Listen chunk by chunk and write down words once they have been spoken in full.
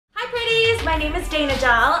my name is Dana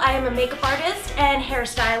Dahl. I am a makeup artist and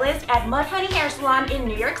hairstylist at Mudhoney Hair Salon in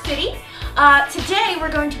New York City. Today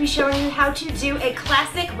we're going to be showing you how to do a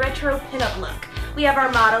classic retro pinup look. We have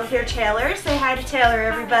our model here, Taylor. Say hi to Taylor,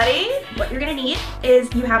 everybody. What you're gonna need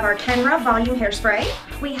is you have our Kenra Volume Hairspray.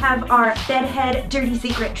 We have our Bedhead Dirty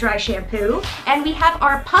Secret Dry Shampoo. And we have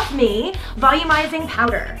our Puff Me Volumizing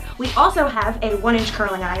Powder. We also have a 1-inch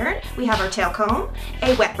curling iron. We have our tail comb,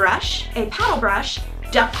 a wet brush, a paddle brush,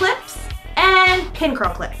 duck clips, and pin curl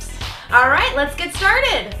clips. All right, let's get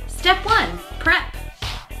started. Step 1, prep.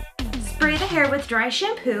 Spray the hair with dry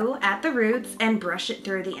shampoo at the roots and brush it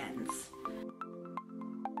through the ends.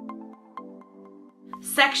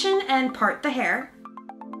 Section and part the hair.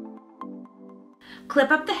 Clip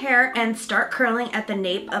up the hair and start curling at the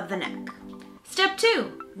nape of the neck. Step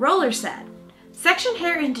 2, roller set. Section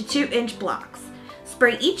hair into 2-inch blocks.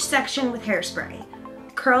 Spray each section with hairspray.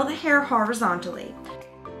 Curl the hair horizontally.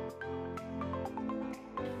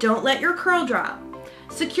 Don't let your curl drop.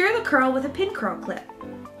 Secure the curl with a pin curl clip.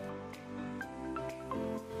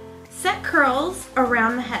 Set curls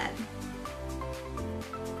around the head.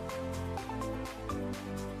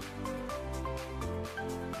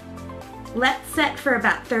 Let set for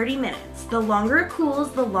about 30 minutes. The longer it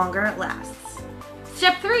cools, the longer it lasts.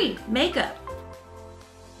 Step 3, makeup.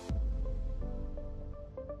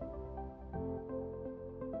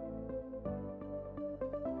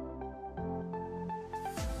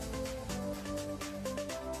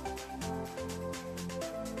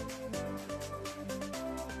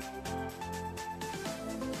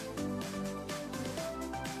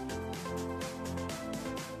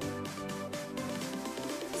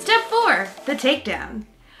 Step 4, the takedown.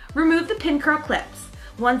 Remove the pin curl clips.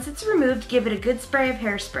 Once it's removed, give it a good spray of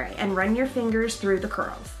hairspray and run your fingers through the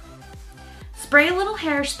curls. Spray a little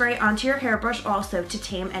hairspray onto your hairbrush also to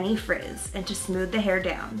tame any frizz and to smooth the hair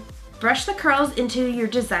down. Brush the curls into your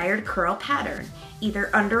desired curl pattern, either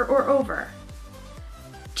under or over.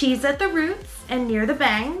 Tease at the roots and near the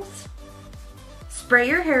bangs. Spray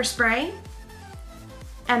your hairspray,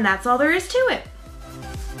 and that's all there is to it.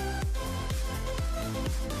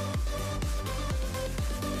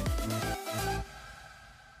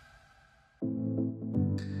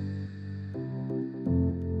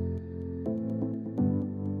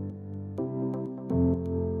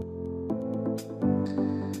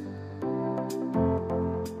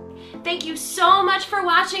 Thank you so much for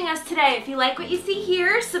watching us today. If you like what you see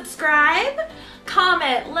here, subscribe,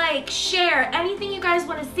 comment, like, share, anything you guys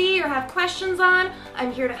want to see or have questions on,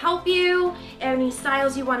 I'm here to help you. Any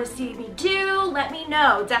styles you want to see me do, let me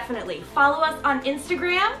know, definitely. Follow us on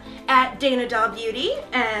Instagram at Dana Dahl Beauty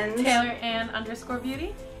and Taylor Ann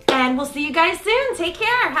 _Beauty. And we'll see you guys soon. Take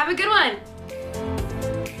care. Have a good one.